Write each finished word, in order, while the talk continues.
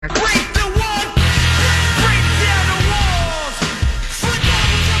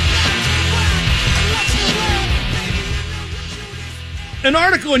An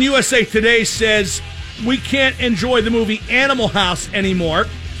article in USA Today says we can't enjoy the movie Animal House anymore.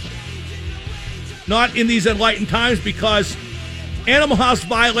 Not in these enlightened times, because Animal House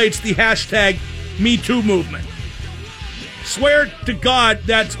violates the hashtag #MeToo movement. Swear to God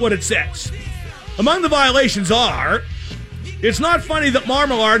that's what it says. Among the violations are, it's not funny that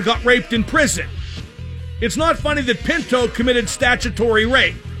Marmalade got raped in prison. It's not funny that Pinto committed statutory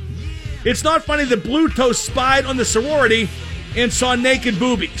rape. It's not funny that Bluto spied on the sorority and saw naked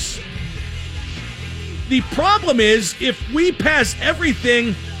boobies. The problem is, if we pass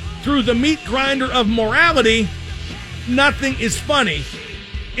everything through the meat grinder of morality, nothing is funny.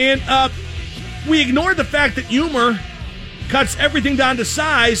 And we ignore the fact that humor cuts everything down to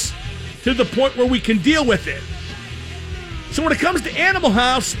size to the point where we can deal with it. So when it comes to Animal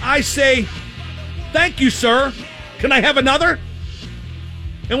House, I say, thank you, sir. Can I have another?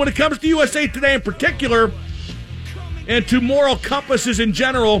 And when it comes to USA Today in particular, and to moral compasses in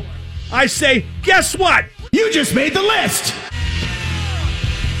general, I say, guess what? You just made the list!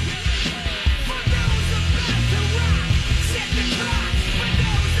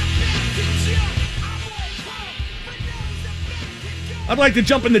 I'd like to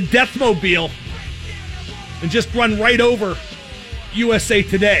jump in the Deathmobile and just run right over USA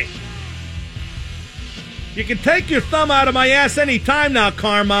Today. You can take your thumb out of my ass any time now,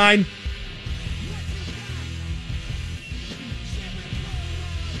 Carmine.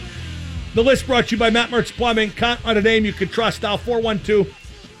 The list brought to you by Matt Mertz Plumbing. Count on a name you can trust. Dial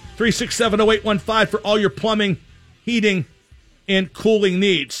 412-367-0815 for all your plumbing, heating, and cooling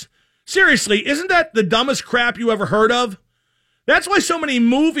needs. Seriously, isn't that the dumbest crap you ever heard of? That's why so many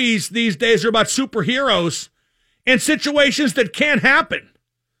movies these days are about superheroes and situations that can't happen.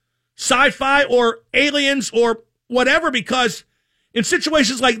 Sci-fi or aliens or whatever, because in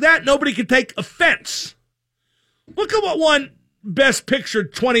situations like that, nobody can take offense. Look at what won Best Picture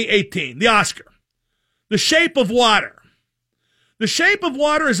 2018, the Oscar. The Shape of Water. The Shape of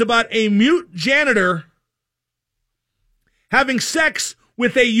Water is about a mute janitor having sex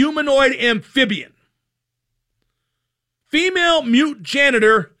with a humanoid amphibian. Female mute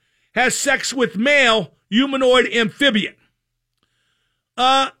janitor has sex with male humanoid amphibian.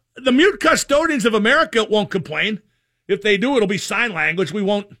 The mute custodians of America won't complain. If they do, it'll be sign language. We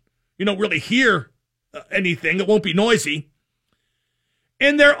won't, really hear anything. It won't be noisy.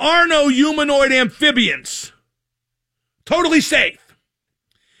 And there are no humanoid amphibians. Totally safe.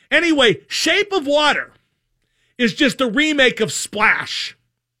 Anyway, Shape of Water is just a remake of Splash.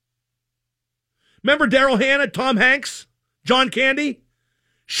 Remember Daryl Hannah, Tom Hanks, John Candy?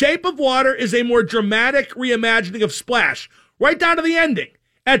 Shape of Water is a more dramatic reimagining of Splash, right down to the ending.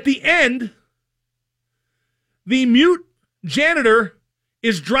 At the end, the mute janitor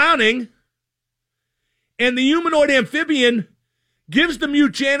is drowning, and the humanoid amphibian gives the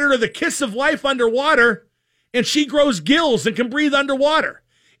mute janitor the kiss of life underwater, and she grows gills and can breathe underwater.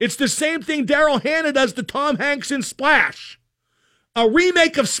 It's the same thing Daryl Hannah does to Tom Hanks in Splash. A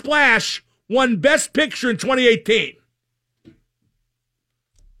remake of Splash won Best Picture in 2018.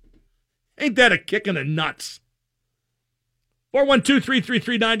 Ain't that a kick in the nuts?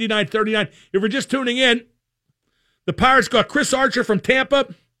 412-333-9939. If you're just tuning in, the Pirates got Chris Archer from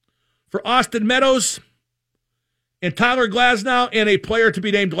Tampa for Austin Meadows and Tyler Glasnow and a player to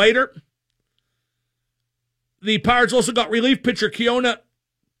be named later. The Pirates also got relief pitcher Keona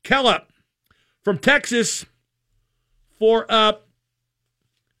Kela from Texas for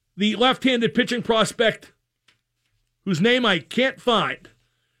the left-handed pitching prospect whose name I can't find.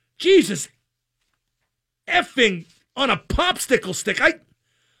 Jesus effing on a popsicle stick. I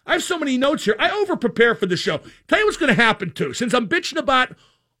have so many notes here. I over-prepare for the show. Tell you what's going to happen, too. Since I'm bitching about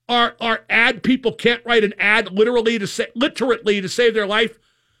our ad people can't write an ad literally to save their life,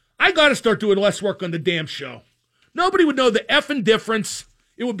 I got to start doing less work on the damn show. Nobody would know the effing difference.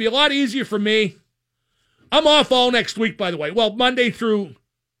 It would be a lot easier for me. I'm off all next week, by the way. Well, Monday through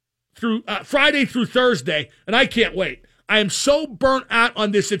Friday through Thursday, and I can't wait. I am so burnt out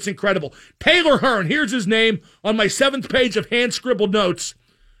on this, it's incredible. Taylor Hearn, here's his name on my 7th page of hand-scribbled notes.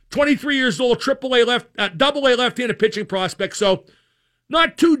 23 years old, double-A left-handed pitching prospect, so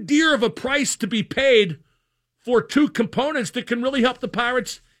not too dear of a price to be paid for two components that can really help the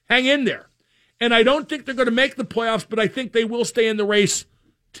Pirates hang in there. And I don't think they're going to make the playoffs, but I think they will stay in the race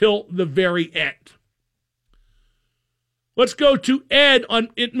till the very end. Let's go to Ed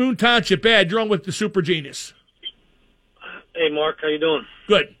in Moon Township. Ed, you're on with the Super Genius. Hey, Mark, how you doing?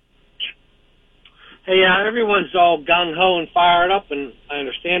 Good. Hey, everyone's all gung-ho and fired up, and I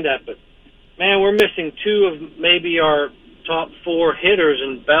understand that, but, man, we're missing two of maybe our top 4 hitters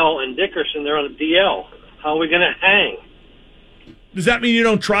in Bell and Dickerson. They're on the DL. How are we going to hang? Does that mean you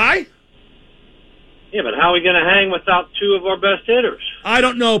don't try? Yeah, but how are we going to hang without two of our best hitters? I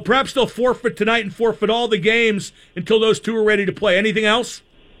don't know. Perhaps they'll forfeit tonight and forfeit all the games until those two are ready to play. Anything else?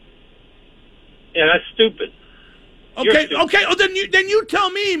 Yeah, that's stupid. Okay, okay. Oh, then you tell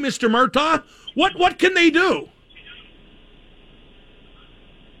me, Mr. Murtaugh. What can they do?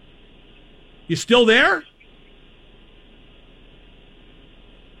 You still there?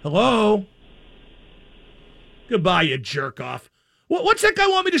 Hello? Goodbye, you jerk off. What's that guy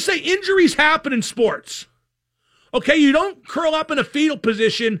want me to say? Injuries happen in sports. Okay, you don't curl up in a fetal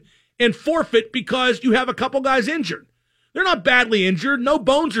position and forfeit because you have a couple guys injured. They're not badly injured. No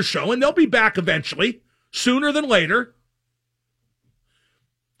bones are showing. They'll be back eventually, sooner than later.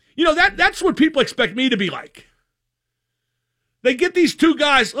 You know, that's what people expect me to be like. They get these two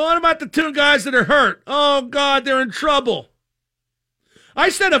guys. Oh, what about the two guys that are hurt? Oh, God, they're in trouble. I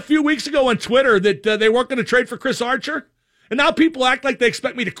said a few weeks ago on Twitter that they weren't going to trade for Chris Archer, and now people act like they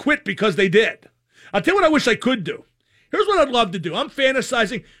expect me to quit because they did. I'll tell you what I wish I could do. Here's what I'd love to do. I'm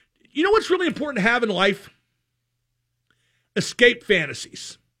fantasizing. You know what's really important to have in life? Escape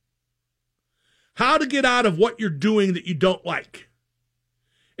fantasies. How to get out of what you're doing that you don't like.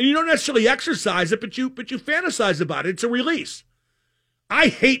 And you don't necessarily exercise it, but you fantasize about it. It's a release. I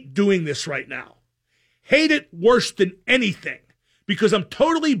hate doing this right now. Hate it worse than anything because I'm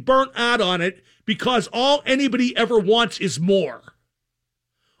totally burnt out on it because all anybody ever wants is more.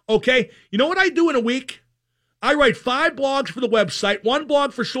 Okay? You know what I do in a week? I write 5 blogs for the website, 1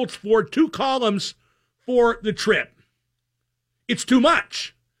 blog for Schultz Ford, 2 columns for the Trib. It's too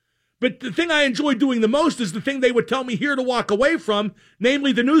much. But the thing I enjoy doing the most is the thing they would tell me here to walk away from,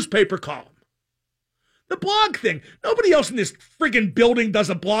 namely the newspaper column. The blog thing. Nobody else in this friggin' building does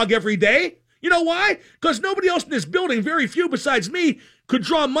a blog every day. You know why? Because nobody else in this building, very few besides me, could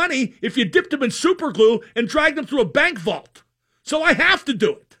draw money if you dipped them in super glue and dragged them through a bank vault. So I have to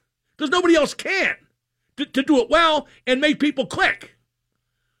do it. Because nobody else can. To do it well and make people click.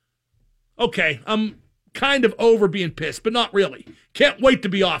 Okay, I'm kind of over being pissed, but not really. Can't wait to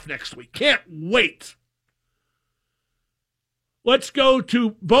be off next week. Can't wait. Let's go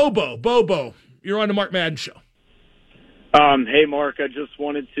to Bobo. Bobo, you're on the Mark Madden Show. Hey, Mark, I just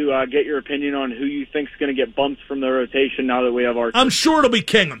wanted to get your opinion on who you think's going to get bumped from the rotation now that we have our... I'm sure it'll be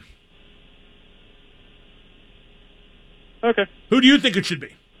Kingham. Okay. Who do you think it should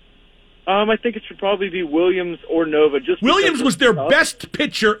be? I think it should probably be Williams or Nova. Williams was their best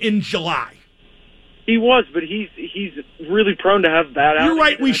pitcher in July. He was, but he's really prone to have bad outings. You're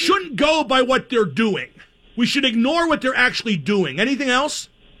right. We shouldn't go by what they're doing. We should ignore what they're actually doing. Anything else?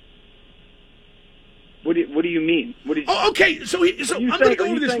 What do you mean? Okay. So I'm going to go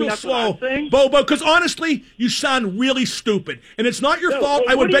over this real slow, Bobo, because honestly, you sound really stupid, and it's not your fault.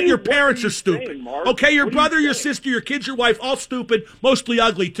 I would bet your parents are stupid. Okay, your brother, your sister, your kids, your wife, all stupid, mostly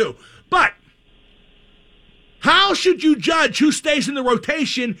ugly too. But how should you judge who stays in the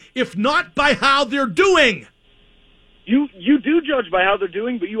rotation if not by how they're doing? You do judge by how they're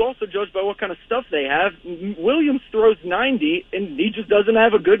doing, but you also judge by what kind of stuff they have. Williams throws 90, and he just doesn't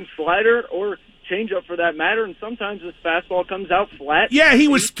have a good slider or changeup for that matter, and sometimes his fastball comes out flat. Yeah, he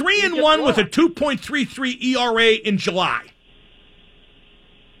was 3-1 with a 2.33 ERA in July.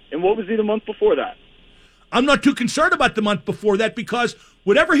 And what was he the month before that? I'm not too concerned about the month before that because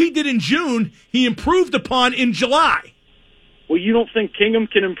whatever he did in June, he improved upon in July. Well, you don't think Kingham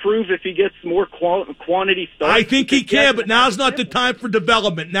can improve if he gets more quantity starts? I think he can, but now's not the time for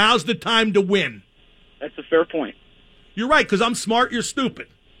development. Now's the time to win. That's a fair point. You're right, because I'm smart, you're stupid.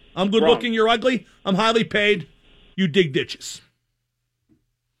 I'm good-looking, you're ugly. I'm highly paid, you dig ditches.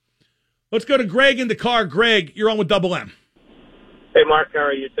 Let's go to Greg in the car. Greg, you're on with Double M. Hey, Mark, how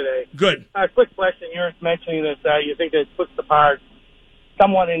are you today? Good. Quick question. You're mentioning that you think that puts the Pirates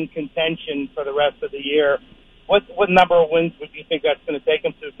somewhat in contention for the rest of the year. What number of wins would you think that's going to take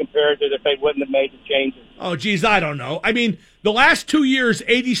them to compared to if they wouldn't have made the changes? Oh, geez, I don't know. I mean, the last 2 years,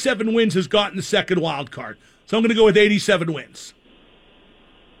 87 wins has gotten the second wild card. So I'm going to go with 87 wins.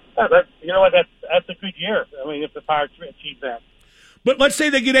 You know what? That's a good year. I mean, if the Pirates achieve that. But let's say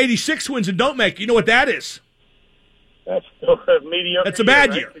they get 86 wins and don't make it. You know what that is? That's still a mediocre. That's a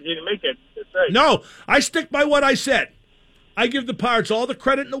bad year. year. Right? You didn't make it. That's right. No, I stick by what I said. I give the Pirates all the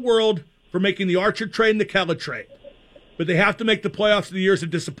credit in the world for making the Archer trade and the Keller trade. But they have to make the playoffs of the years of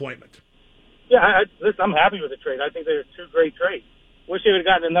disappointment. Yeah, listen, I'm happy with the trade. I think they're two great trades. Wish they would have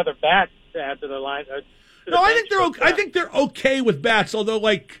gotten another bat to add to the line. No, I think they're okay. I think they're okay with bats. Although,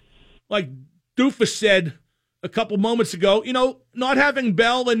 like Doofus said a couple moments ago, you know, not having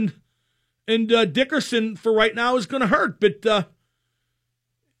Bell and Dickerson for right now is going to hurt. But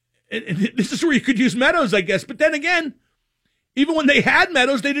and this is where you could use Meadows, I guess. But then again, Even when they had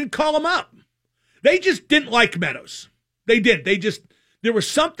Meadows, they didn't call him up. They just didn't like Meadows. They did. There was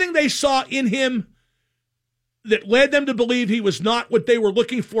something they saw in him that led them to believe he was not what they were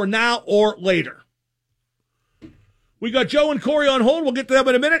looking for now or later. We got Joe and Corey on hold. We'll get to them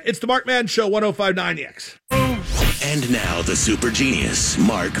in a minute. It's the Mark Madden Show, 105.9 The X. And now the super genius,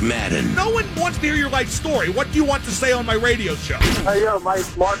 Mark Madden. No one wants to hear your life story. What do you want to say on my radio show? Hey, yo,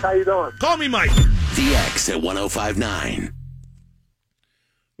 Mike. Mark, how you doing? Call me Mike. The X at 105.9.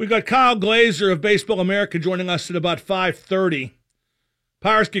 We got Kyle Glazer of Baseball America joining us at about 5:30.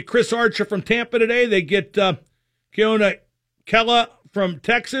 Pirates get Chris Archer from Tampa today. They get Keone Kela from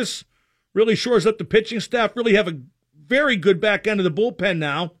Texas. Really shores up the pitching staff. Really have a very good back end of the bullpen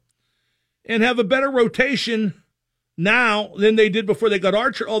now. And have a better rotation now than they did before they got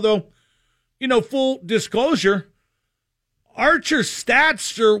Archer. Although, full disclosure, Archer's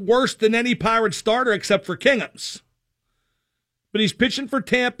stats are worse than any Pirate starter except for Kingham's. But he's pitching for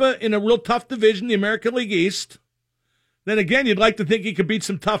Tampa in a real tough division, the American League East. Then again, you'd like to think he could beat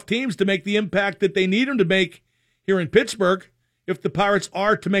some tough teams to make the impact that they need him to make here in Pittsburgh if the Pirates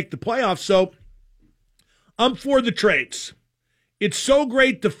are to make the playoffs. So I'm for the trades. It's so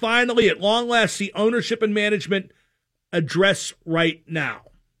great to finally, at long last, see ownership and management address right now.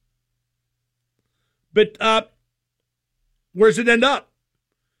 But where does it end up?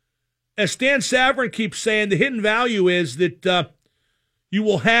 As Stan Savran keeps saying, the hidden value is that you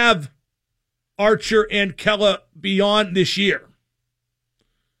will have Archer and Kela beyond this year.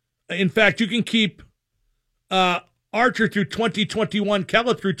 In fact, you can keep Archer through 2021,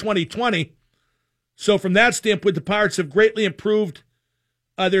 Kela through 2020. So from that standpoint, the Pirates have greatly improved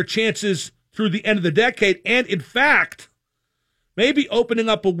their chances through the end of the decade. And in fact, maybe opening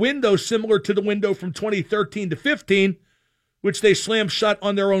up a window similar to the window from 2013 to 15, which they slammed shut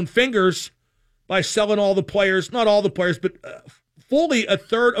on their own fingers by selling all the players, not all the players, but fully a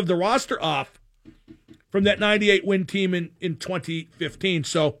third of the roster off from that 98-win team in 2015.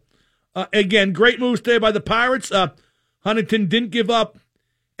 So, again, great moves today by the Pirates. Huntington didn't give up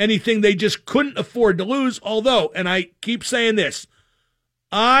anything they just couldn't afford to lose, although, and I keep saying this,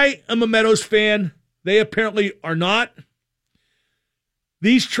 I am a Meadows fan. They apparently are not.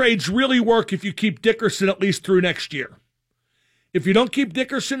 These trades really work if you keep Dickerson at least through next year. If you don't keep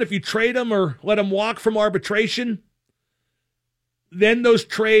Dickerson, if you trade him or let him walk from arbitration, then those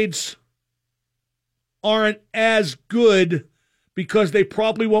trades aren't as good because they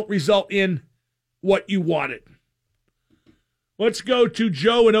probably won't result in what you wanted. Let's go to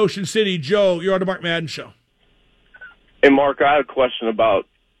Joe in Ocean City. Joe, you're on the Mark Madden Show. Hey, Mark, I had a question about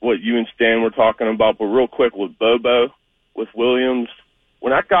what you and Stan were talking about, but real quick with Bobo, with Williams.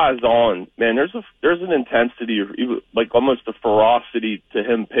 When that guy's on, man, there's an intensity, or even like almost a ferocity to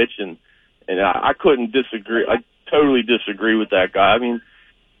him pitching, and I couldn't disagree. I totally disagree with that guy. I mean,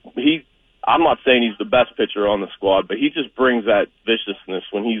 I'm not saying he's the best pitcher on the squad, but he just brings that viciousness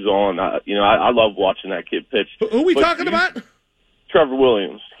when he's on. I love watching that kid pitch. Who are we talking about? Trevor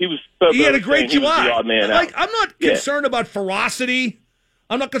Williams. He had a great July. The odd man out. I'm not Yeah. concerned about ferocity.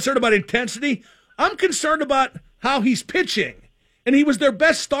 I'm not concerned about intensity. I'm concerned about how he's pitching. And he was their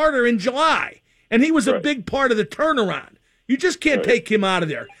best starter in July. And he was a big part of the turnaround. You just can't take him out of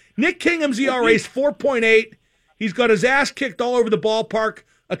there. Nick Kingham's ERA is 4.8. He's got his ass kicked all over the ballpark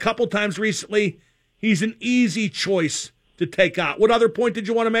a couple times recently. He's an easy choice to take out. What other point did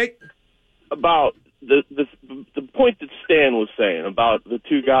you want to make? About the point that Stan was saying about the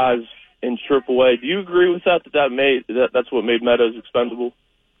two guys in AAA. Do you agree with that? That's what made Meadows expendable?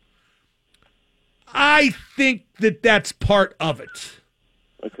 I think that's part of it.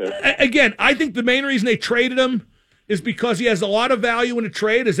 Okay. Again, I think the main reason they traded him is because he has a lot of value in a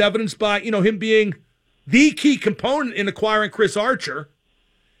trade, as evidenced by him being the key component in acquiring Chris Archer,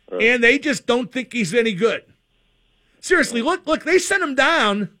 and they just don't think he's any good. Seriously, look, they sent him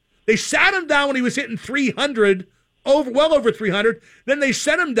down. They sat him down when he was hitting 300, well over 300. Then they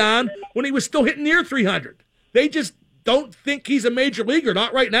sent him down when he was still hitting near 300. They just don't think he's a major leaguer,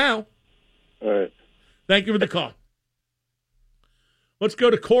 not right now. All right. Thank you for the call. Let's go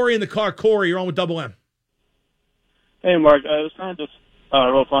to Corey in the car. Corey, you're on with Double M. Hey, Mark. It was kind of just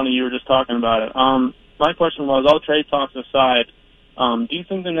real funny you were just talking about it. My question was, all trade talks aside, do you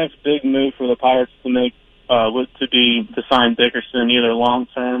think the next big move for the Pirates to make was to sign Dickerson either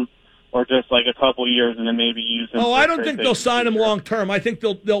long-term or just like a couple years and then maybe use him? I don't think they'll sign him long-term. I think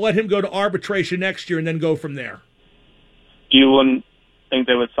they'll let him go to arbitration next year and then go from there. You wouldn't think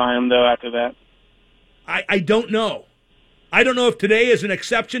they would sign him, though, after that? I don't know. I don't know if today is an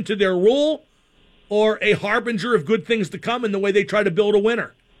exception to their rule or a harbinger of good things to come in the way they try to build a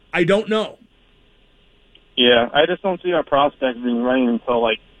winner. I don't know. Yeah, I just don't see our prospects being ready until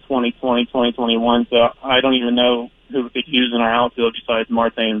like 2020, 2021. So I don't even know who we could use in our outfield besides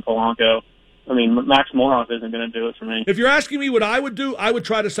Marte and Polanco. I mean, Max Moroff isn't going to do it for me. If you're asking me what I would do, I would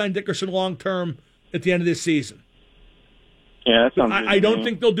try to sign Dickerson long term at the end of this season. Yeah, that sounds good. I don't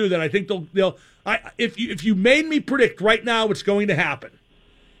think they'll do that. I think they'll. If you made me predict right now what's going to happen,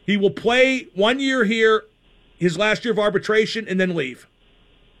 he will play 1 year here, his last year of arbitration, and then leave.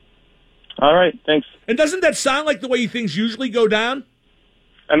 All right, thanks. And doesn't that sound like the way things usually go down?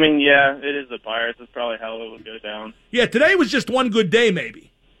 I mean, yeah, it is the Pirates. That's probably how it would go down. Yeah, today was just one good day,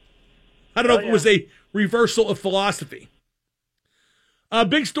 maybe. I don't know if it was a reversal of philosophy. A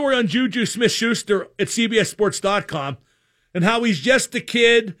big story on Juju Smith-Schuster at CBSSports.com and how he's just a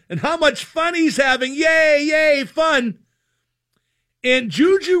kid and how much fun he's having. Yay, yay, fun. And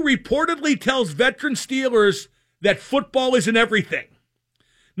Juju reportedly tells veteran Steelers that football isn't everything.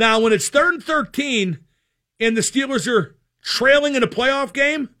 Now, when it's 3rd and 13 and the Steelers are trailing in a playoff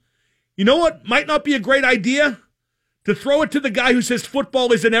game, you know what might not be a great idea? To throw it to the guy who says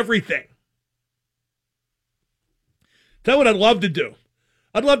football isn't everything. Tell you what I'd love to do.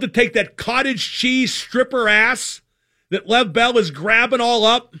 I'd love to take that cottage cheese stripper ass that Lev Bell is grabbing all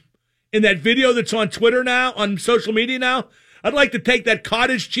up in that video that's on Twitter now, on social media now. I'd like to take that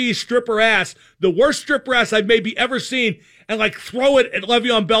cottage cheese stripper ass, the worst stripper ass I've maybe ever seen, and like throw it at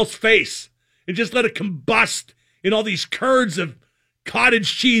Le'Veon Bell's face and just let it combust in all these curds of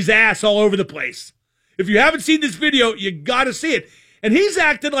cottage cheese ass all over the place. If you haven't seen this video, you got to see it. And he's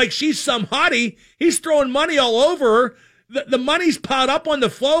acting like she's some hottie. He's throwing money all over her. The money's piled up on the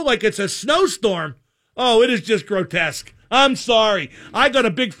floor like it's a snowstorm. Oh, it is just grotesque. I'm sorry. I got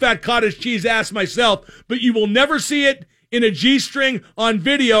a big fat cottage cheese ass myself, but you will never see it in a G-string on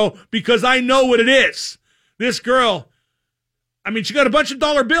video because I know what it is. This girl, I mean, she got a bunch of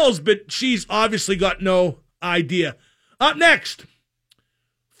dollar bills, but she's obviously got no idea. Up next,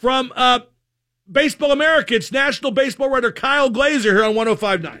 from Baseball America, it's National Baseball writer Kyle Glaser here on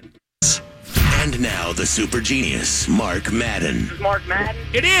 105.9. And now the super genius, Mark Madden. This is Mark Madden.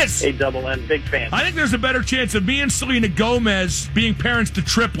 It is. A-double-N, big fan. I think there's a better chance of me and Selena Gomez being parents to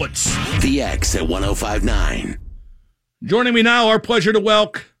triplets. The X at 105.9. Joining me now, our pleasure to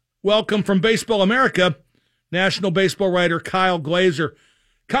welcome from Baseball America, National Baseball writer Kyle Glaser.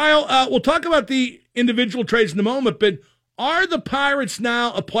 Kyle, we'll talk about the individual trades in a moment, but are the Pirates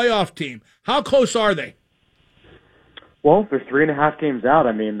now a playoff team? How close are they? Well, they're 3.5 games out.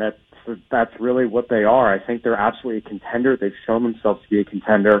 I mean, that's really what they are. I think they're absolutely a contender. They've shown themselves to be a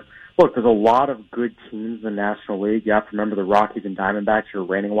contender. Look, there's a lot of good teams in the National League. You have to remember the Rockies and Diamondbacks, your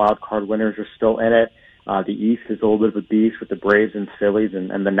reigning wild card winners, are still in it. The East is a little bit of a beast with the Braves and Phillies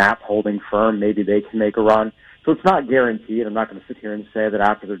and the Nats holding firm. Maybe they can make a run. So it's not guaranteed. I'm not going to sit here and say that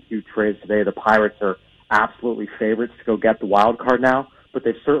after their 2 trades today, the Pirates are absolutely favorites to go get the wild card now, but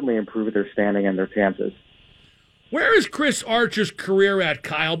they've certainly improved their standing and their chances. Where is Chris Archer's career at,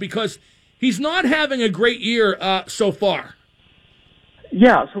 Kyle? Because he's not having a great year so far.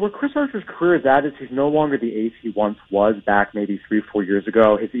 Yeah, so where Chris Archer's career is at is he's no longer the ace he once was back maybe 3-4 years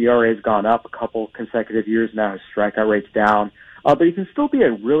ago. His ERA has gone up a couple consecutive years now. His strikeout rate's down. But he can still be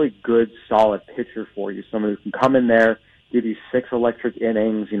a really good, solid pitcher for you. Someone who can come in there, give you 6 electric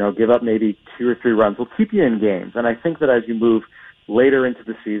innings, give up maybe 2 or 3 runs. Will keep you in games. And I think that as you move later into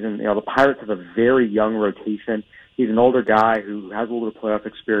the season, the Pirates have a very young rotation. He's an older guy who has a little bit of playoff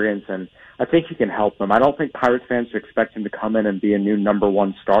experience, and I think he can help them. I don't think Pirates fans should expect him to come in and be a new number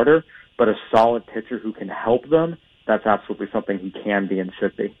 1 starter, but a solid pitcher who can help them, that's absolutely something he can be and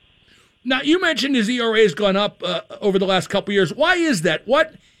should be. Now, you mentioned his ERA has gone up over the last couple of years. Why is that?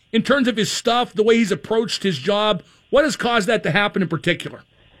 What, in terms of his stuff, the way he's approached his job, what has caused that to happen in particular?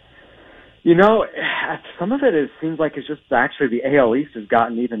 Some of it seems like it's just actually the AL East has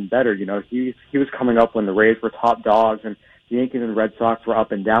gotten even better. He was coming up when the Rays were top dogs and the Yankees and Red Sox were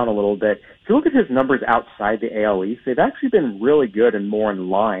up and down a little bit. If you look at his numbers outside the AL East, they've actually been really good and more in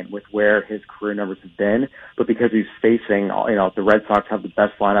line with where his career numbers have been. But because he's facing, the Red Sox have the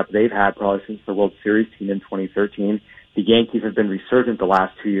best lineup they've had probably since the World Series team in 2013. The Yankees have been resurgent the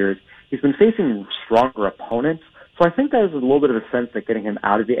last 2 years. He's been facing stronger opponents. So I think there's a little bit of a sense that getting him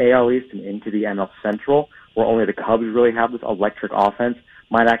out of the AL East and into the NL Central, where only the Cubs really have this electric offense,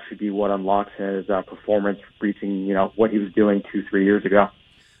 might actually be what unlocks his performance reaching, what he was doing 2-3 years ago.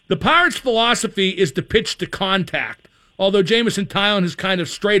 The Pirates' philosophy is to pitch to contact, although Jameson Taillon has kind of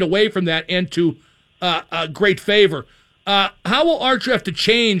strayed away from that into great favor. How will Archer have to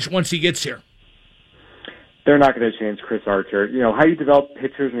change once he gets here? They're not going to change Chris Archer. You know, how you develop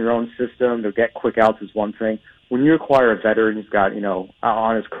pitchers in your own system to get quick outs is one thing. When you acquire a veteran who's got,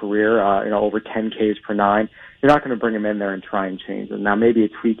 on his career, over 10 Ks per nine, you're not going to bring him in there and try and change him. Now, maybe a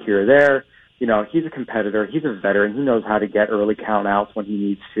tweak here or there. You know, he's a competitor. He's a veteran. He knows how to get early count outs when he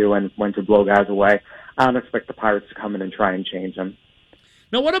needs to and when to blow guys away. I don't expect the Pirates to come in and try and change him.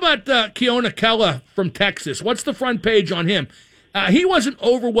 Now, what about Keone Kela from Texas? What's the front page on him? He wasn't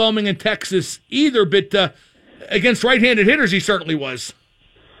overwhelming in Texas either, but against right-handed hitters, he certainly was.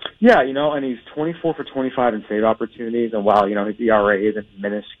 Yeah, and he's 24 for 25 in save opportunities, and while, his ERA isn't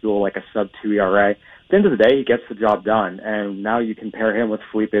minuscule like a sub-2 ERA, at the end of the day, he gets the job done. And now you can pair him with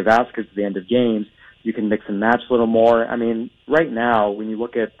Felipe Vasquez at the end of games. You can mix and match a little more. I mean, right now, when you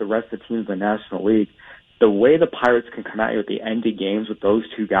look at the rest of the teams in the National League, the way the Pirates can come at you at the end of games with those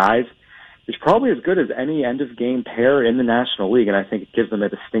two guys is probably as good as any end-of-game pair in the National League, and I think it gives them a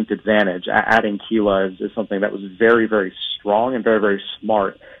distinct advantage. Adding Kela is something that was very, very strong and very, very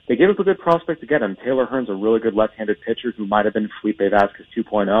smart. They gave up a good prospect to get him. Taylor Hearn's a really good left-handed pitcher who might have been Felipe Vasquez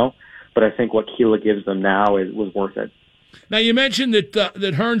 2.0, but I think what Kela gives them now was worth it. Now, you mentioned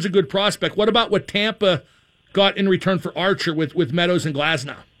that Hearn's a good prospect. What about what Tampa got in return for Archer with Meadows and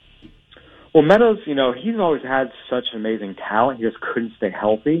Glasnow? Well, Meadows, he's always had such amazing talent. He just couldn't stay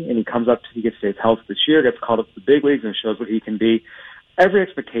healthy, and he gets to his health this year, gets called up to the big leagues, and shows what he can be. Every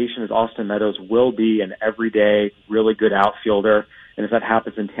expectation is Austin Meadows will be an everyday, really good outfielder, and if that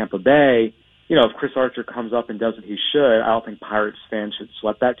happens in Tampa Bay, if Chris Archer comes up and does what he should, I don't think Pirates fans should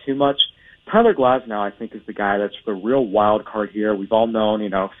sweat that too much. Tyler Glasnow, I think, is the guy that's the real wild card here. We've all known,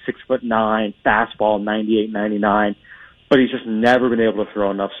 6'9", fastball, 98, 99. But he's just never been able to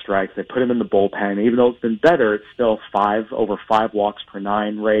throw enough strikes. They put him in the bullpen. Even though it's been better, it's still over 5 walks per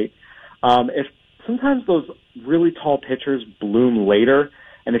 9 rate. If sometimes those really tall pitchers bloom later,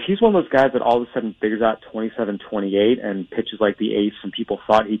 and if he's one of those guys that all of a sudden figures out 27, 28 and pitches like the ace and people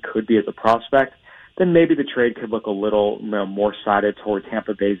thought he could be as a prospect, then maybe the trade could look a little more sided toward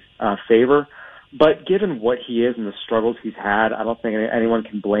Tampa Bay's favor. But given what he is and the struggles he's had, I don't think anyone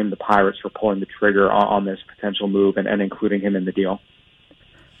can blame the Pirates for pulling the trigger on this potential move and including him in the deal.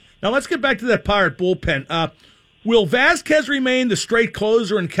 Now let's get back to that Pirate bullpen. Will Vasquez remain the straight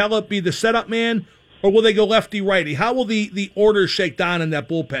closer and Kela be the setup man, or will they go lefty-righty? How will the orders shake down in that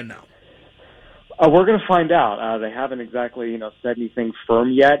bullpen now? We're going to find out. They haven't exactly, said anything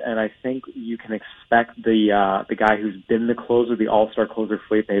firm yet, and I think you can expect the guy who's been the closer, the all-star closer,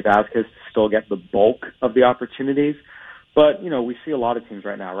 Felipe Vasquez, to still get the bulk of the opportunities. But, we see a lot of teams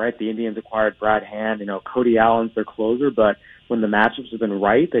right now, right? The Indians acquired Brad Hand. Cody Allen's their closer, but when the matchups have been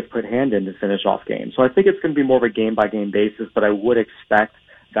right, they've put Hand in to finish off games. So I think it's going to be more of a game-by-game basis, but I would expect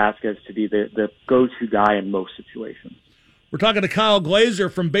Vasquez to be the go-to guy in most situations. We're talking to Kyle Glaser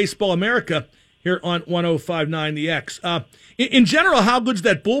from Baseball America here on 105.9 The X. In general, how good's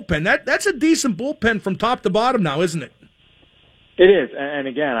that bullpen? That's a decent bullpen from top to bottom now, isn't it? It is, and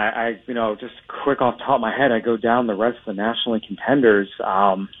again, I just quick off the top of my head, I go down the rest of the National League contenders,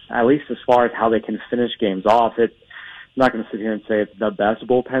 at least as far as how they can finish games off. I'm not going to sit here and say it's the best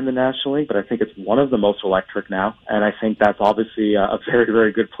bullpen in the National League, but I think it's one of the most electric now, and I think that's obviously a very,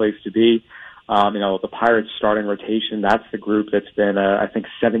 very good place to be. The Pirates starting rotation, that's the group that's been, I think,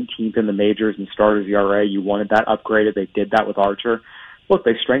 17th in the majors in starters ERA. You wanted that upgraded. They did that with Archer. Look,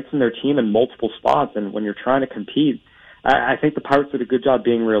 they strengthened their team in multiple spots, and when you're trying to compete, I think the Pirates did a good job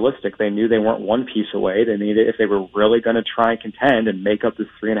being realistic. They knew they weren't one piece away. They needed, if they were really going to try and contend and make up this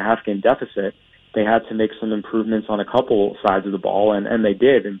 3.5-game deficit, they had to make some improvements on a couple sides of the ball, and they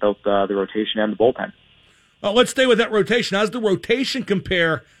did in both the rotation and the bullpen. Well, let's stay with that rotation. How's the rotation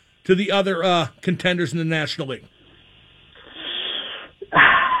compare to the other contenders in the National League?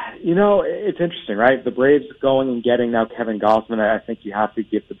 It's interesting, right? The Braves going and getting now Kevin Gausman. I think you have to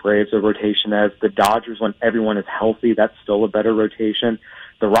give the Braves a rotation as the Dodgers when everyone is healthy. That's still a better rotation.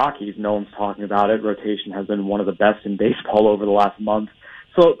 The Rockies, no one's talking about it. Rotation has been one of the best in baseball over the last month.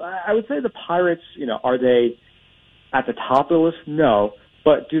 So I would say the Pirates, are they at the top of the list? No.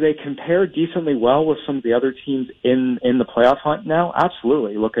 But do they compare decently well with some of the other teams in the playoff hunt now?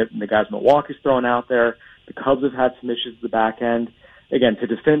 Absolutely. Look at the guys Milwaukee's throwing out there. The Cubs have had some issues at the back end. Again, to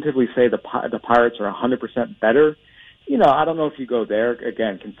definitively say the Pirates are 100% better, I don't know if you go there,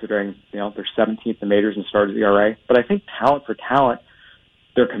 again, considering, they're 17th in the majors and started ERA. But I think talent for talent,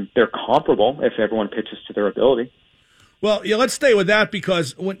 they're comparable if everyone pitches to their ability. Well, yeah, let's stay with that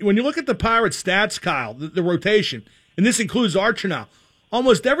because when you look at the Pirates' stats, Kyle, the rotation, and this includes Archer now,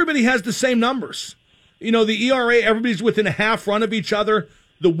 almost everybody has the same numbers. The ERA, everybody's within a half run of each other.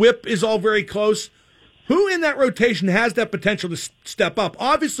 The whip is all very close. Who in that rotation has that potential to step up?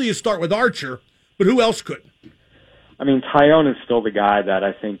 Obviously, you start with Archer, but who else could? I mean, Tyone is still the guy that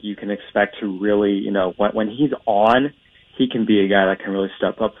I think you can expect to really, when he's on, he can be a guy that can really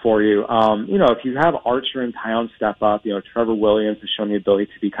step up for you. If you have Archer and Tyone step up, Trevor Williams has shown the ability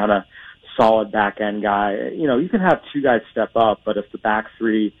to be kind of solid back end guy. You can have two guys step up, but if the back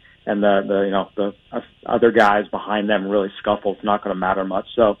three and the other guys behind them really scuffle, it's not going to matter much.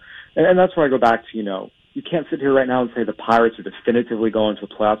 So, and that's where I go back to, you can't sit here right now and say the Pirates are definitively going to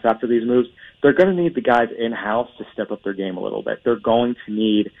the playoffs after these moves. They're going to need the guys in-house to step up their game a little bit. They're going to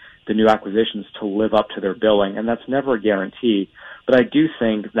need the new acquisitions to live up to their billing, and that's never a guarantee. But I do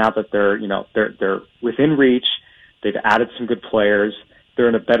think now that they're within reach, they've added some good players, they're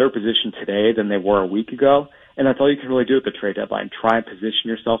in a better position today than they were a week ago, and that's all you can really do at the trade deadline. Try and position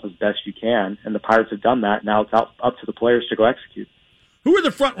yourself as best you can, and the Pirates have done that. Now it's up to the players to go execute. Who are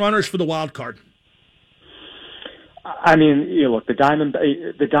the front runners for the wild card? I mean, look, the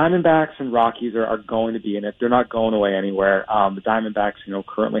Diamondbacks and Rockies are going to be in it. They're not going away anywhere. The Diamondbacks,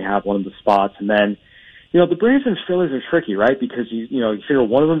 currently have one of the spots, and then, the Braves and Phillies are tricky, right? Because you figure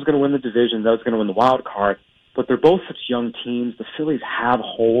one of them's going to win the division, the other's going to win the wild card. But they're both such young teams. The Phillies have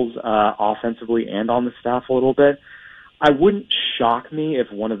holes offensively and on the staff a little bit. I wouldn't shock me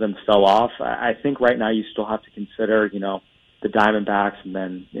if one of them fell off. I think right now you still have to consider, the Diamondbacks and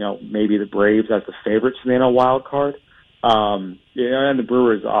then, maybe the Braves as the favorites in the NL wild card. And the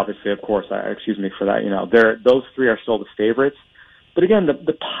Brewers, obviously, of course, excuse me for that, those three are still the favorites. But again,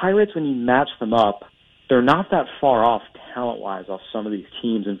 the Pirates, when you match them up, they're not that far off talent-wise off some of these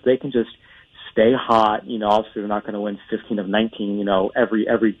teams. And if they can just stay hot, obviously they're not going to win 15 of 19,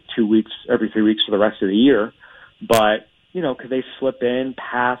 every 2 weeks, every 3 weeks for the rest of the year. But, could they slip in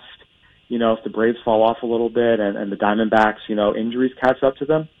past, if the Braves fall off a little bit and the Diamondbacks, injuries catch up to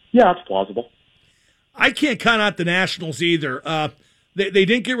them? Yeah, it's plausible. I can't count out the Nationals either. They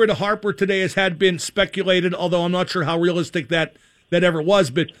didn't get rid of Harper today, as had been speculated, although I'm not sure how realistic that ever was.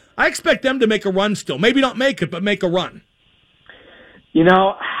 But I expect them to make a run still. Maybe not make it, but make a run.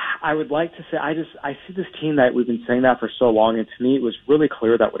 I would like to say I see this team that we've been saying that for so long, and to me it was really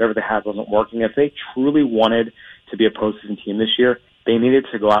clear that whatever they had wasn't working. If they truly wanted to be a postseason team this year, they needed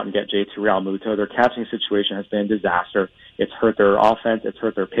to go out and get JT Realmuto. Their catching situation has been a disaster. It's hurt their offense. It's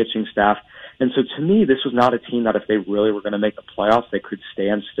hurt their pitching staff. And so to me, this was not a team that if they really were going to make the playoffs, they could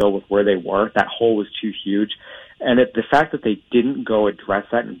stand still with where they were. That hole was too huge. And the fact that they didn't go address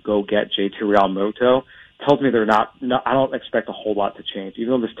that and go get JT Realmuto tells me they're not, I don't expect a whole lot to change.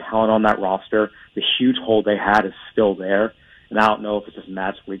 Even though there's talent on that roster, the huge hole they had is still there. And I don't know if it's just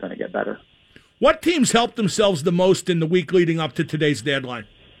magically going to get better. What teams helped themselves the most in the week leading up to today's deadline?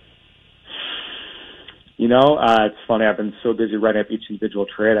 It's funny. I've been so busy writing up each individual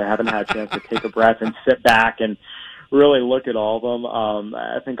trade, I haven't had a chance to take a breath and sit back and really look at all of them.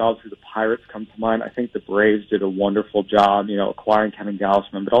 I think obviously the Pirates come to mind. I think the Braves did a wonderful job, acquiring Kevin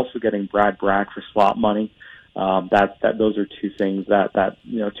Gausman, but also getting Brad Brach for slot money. Those are two things that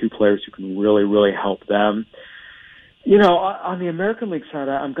two players who can really, really help them. On the American League side,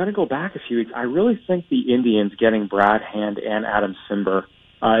 I'm going to go back a few weeks. I really think the Indians getting Brad Hand and Adam Simber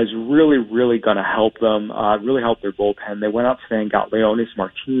is really, really going to help them, really help their bullpen. They went out today and got Leonis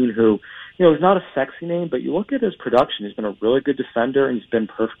Martin, who, is not a sexy name, but you look at his production, he's been a really good defender, and he's been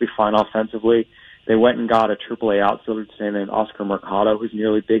perfectly fine offensively. They went and got a AAA outfielder today named Oscar Mercado, who's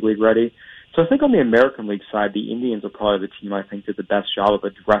nearly big league ready. So I think on the American League side, the Indians are probably the team I think did the best job of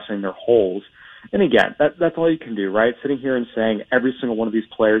addressing their holes. And again, that's all you can do, right? Sitting here and saying every single one of these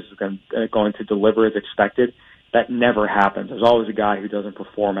players is going to deliver as expected, that never happens. There's always a guy who doesn't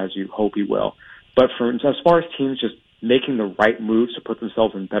perform as you hope he will. But as far as teams just making the right moves to put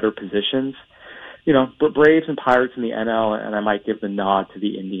themselves in better positions, Braves and Pirates in the NL, and I might give the nod to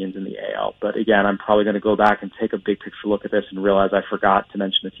the Indians in the AL. But again, I'm probably going to go back and take a big picture look at this and realize I forgot to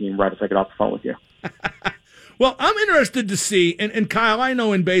mention the team right as I get off the phone with you. Well, I'm interested to see, and Kyle, I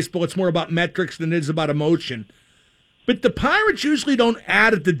know in baseball it's more about metrics than it is about emotion, but the Pirates usually don't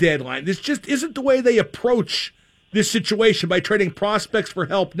add at the deadline. This just isn't the way they approach this situation by trading prospects for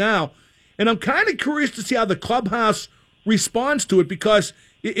help now. And I'm kind of curious to see how the clubhouse responds to it, because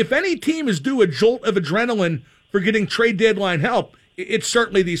if any team is due a jolt of adrenaline for getting trade deadline help, it's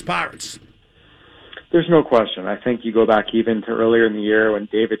certainly these Pirates. There's no question. I think you go back even to earlier in the year when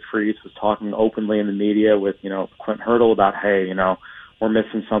David Freese was talking openly in the media with, Clint Hurdle about, hey, we're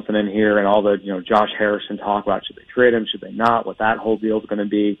missing something in here, and all the, Josh Harrison talk about should they trade him, should they not, what that whole deal is going to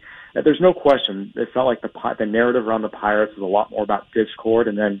be. There's no question. It felt like the narrative around the Pirates was a lot more about discord,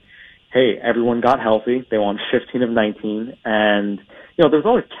 and then, hey, everyone got healthy. They won 15 of 19, and, there's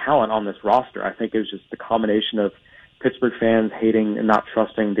always talent on this roster. I think it was just the combination of Pittsburgh fans hating and not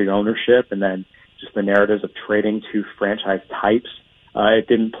trusting the ownership, and then just the narratives of trading two franchise types. It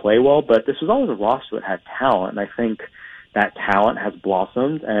didn't play well, but this was always a roster that had talent, and I think that talent has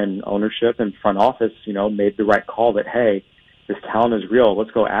blossomed, and ownership and front office, made the right call that, hey, this talent is real.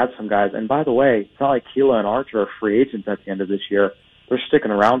 Let's go add some guys. And by the way, it's not like Keela and Archer are free agents at the end of this year. They're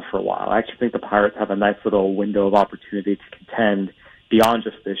sticking around for a while. I actually think the Pirates have a nice little window of opportunity to contend beyond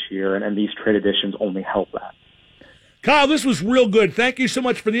just this year, and these trade additions only help that. Kyle, this was real good. Thank you so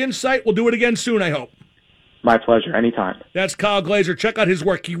much for the insight. We'll do it again soon, I hope. My pleasure. Anytime. That's Kyle Glaser. Check out his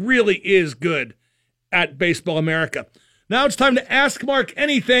work. He really is good at Baseball America. Now it's time to Ask Mark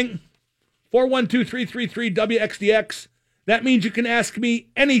Anything. 412-333-WXDX. That means you can ask me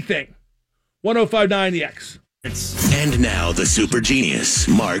anything. 105.9 The X. And now the super genius,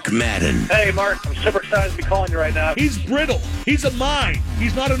 Mark Madden. Hey, Mark, I'm super excited to be calling you right now. He's brittle. He's a mind.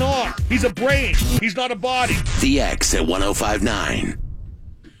 He's not an arm. He's a brain. He's not a body. The X at 105.9.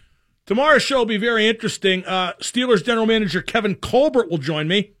 Tomorrow's show will be very interesting. Steelers general manager Kevin Colbert will join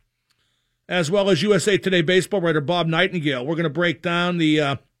me, as well as USA Today baseball writer Bob Nightingale. We're going to break down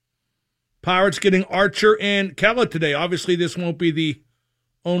the Pirates getting Archer and Keller today. Obviously, this won't be the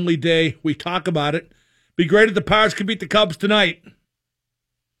only day we talk about it. Be great if the Pirates could beat the Cubs tonight.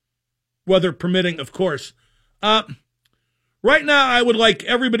 Weather permitting, of course. Right now, I would like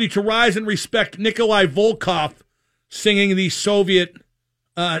everybody to rise and respect Nikolai Volkov singing the Soviet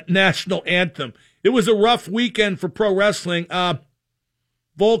national anthem. It was a rough weekend for pro wrestling.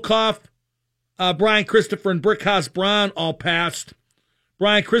 Volkov, Brian Christopher, and Brickhouse Brown all passed.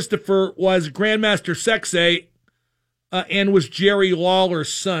 Brian Christopher was Grandmaster Sexay and was Jerry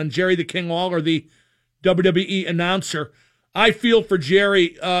Lawler's son. Jerry the King Lawler, the WWE announcer. I feel for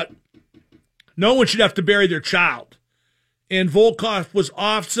Jerry. No one should have to bury their child. And Volkov was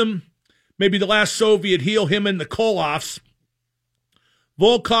awesome. Maybe the last Soviet heel, him and the Koloffs.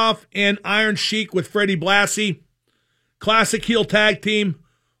 Volkov and Iron Sheik with Freddie Blassie. Classic heel tag team.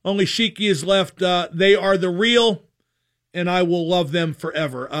 Only Sheiky is left. They are the real, and I will love them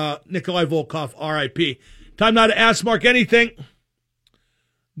forever. Nikolai Volkov, R.I.P. Time now to Ask Mark Anything.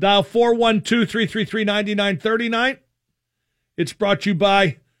 Dial 412-333-9939. It's brought to you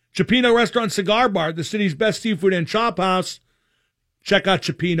by Cioppino Restaurant Cigar Bar, the city's best seafood and chop house. Check out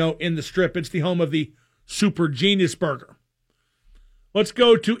Cioppino in the Strip. It's the home of the Super Genius Burger. Let's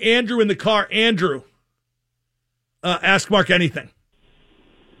go to Andrew in the car. Andrew, Ask Mark Anything.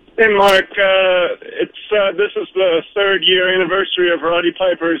 Hey, Mark. This is the third year anniversary of Roddy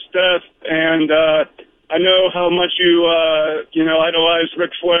Piper's death, and I know how much you idolize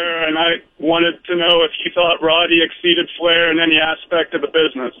Ric Flair, and I wanted to know if you thought Roddy exceeded Flair in any aspect of the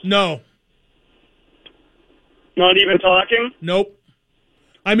business. No. Not even talking? Nope.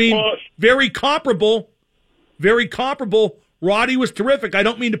 I mean, very comparable. Very comparable. Roddy was terrific. I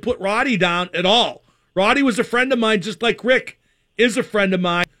don't mean to put Roddy down at all. Roddy was a friend of mine, just like Rick is a friend of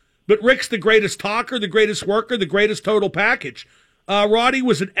mine. But Rick's the greatest talker, the greatest worker, the greatest total package. Roddy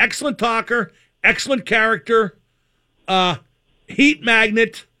was an excellent talker, excellent character, heat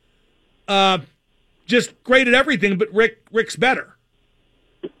magnet, just great at everything, but Rick's better.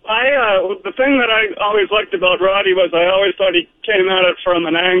 The thing that I always liked about Roddy was I always thought he came at it from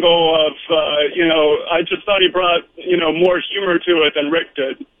an angle of, I just thought he brought, more humor to it than Rick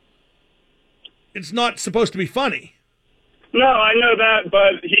did. It's not supposed to be funny. No, I know that,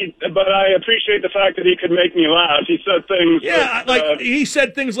 but I appreciate the fact that he could make me laugh. He said things. Yeah, he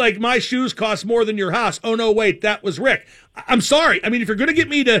said things like, "My shoes cost more than your house." Oh no, wait, that was Rick. I'm sorry. I mean, if you're going to get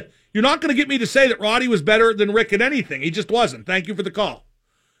me to, you're not going to get me to say that Roddy was better than Rick at anything. He just wasn't. Thank you for the call.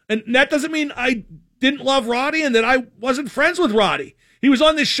 And that doesn't mean I didn't love Roddy and that I wasn't friends with Roddy. He was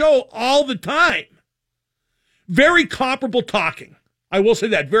on this show all the time. Very comparable talking. I will say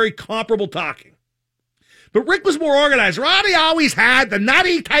that. Very comparable talking. But Rick was more organized. Roddy always had the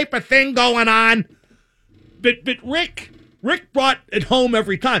nutty type of thing going on. But Rick brought it home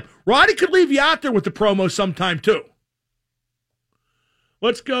every time. Roddy could leave you out there with the promo sometime, too.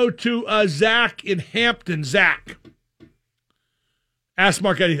 Let's go to Zach in Hampton. Zach. Ask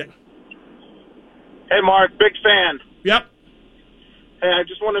Mark Anything. Hey, Mark, big fan. Yep. Hey, I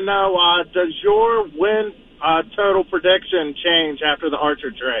just want to know, does your win total prediction change after the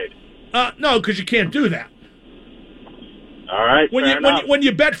Archer trade? No, because you can't do that. All right. When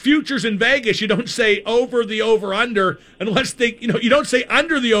you bet futures in Vegas, you don't say over the over-under unless they, you don't say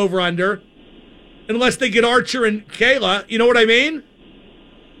under the over-under unless they get Archer and Kayla. You know what I mean?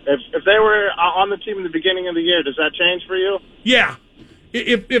 If they were on the team in the beginning of the year, does that change for you? Yeah.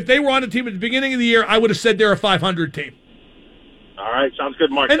 If they were on the team at the beginning of the year, I would have said they're a 500 team. All right. Sounds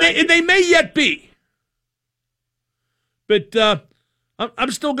good, Mark. And they may yet be. But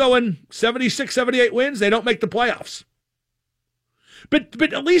I'm still going 76, 78 wins. They don't make the playoffs. But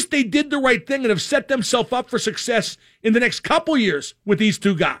at least they did the right thing and have set themselves up for success in the next couple years with these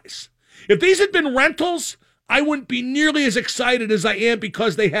two guys. If these had been rentals, I wouldn't be nearly as excited as I am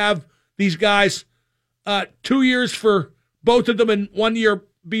because they have these guys 2 years for both of them and 1 year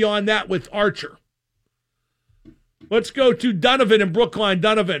beyond that with Archer. Let's go to Donovan in Brookline.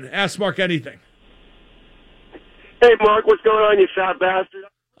 Donovan, ask Mark anything. Hey, Mark, what's going on, you fat bastard?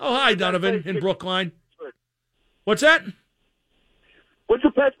 Oh, hi, Donovan in Brookline. What's that? What's the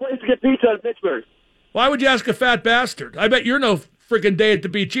best place to get pizza in Pittsburgh? Why would you ask a fat bastard? I bet you're no freaking day at the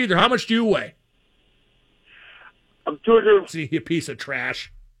beach either. How much do you weigh? I'm 200. See, you piece of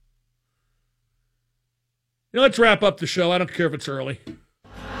trash. Let's wrap up the show. I don't care if it's early.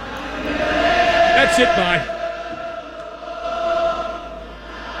 That's it, bye.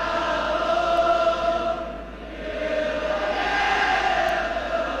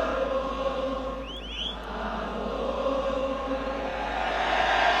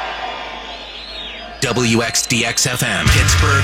 WXDX-FM, Pittsburgh.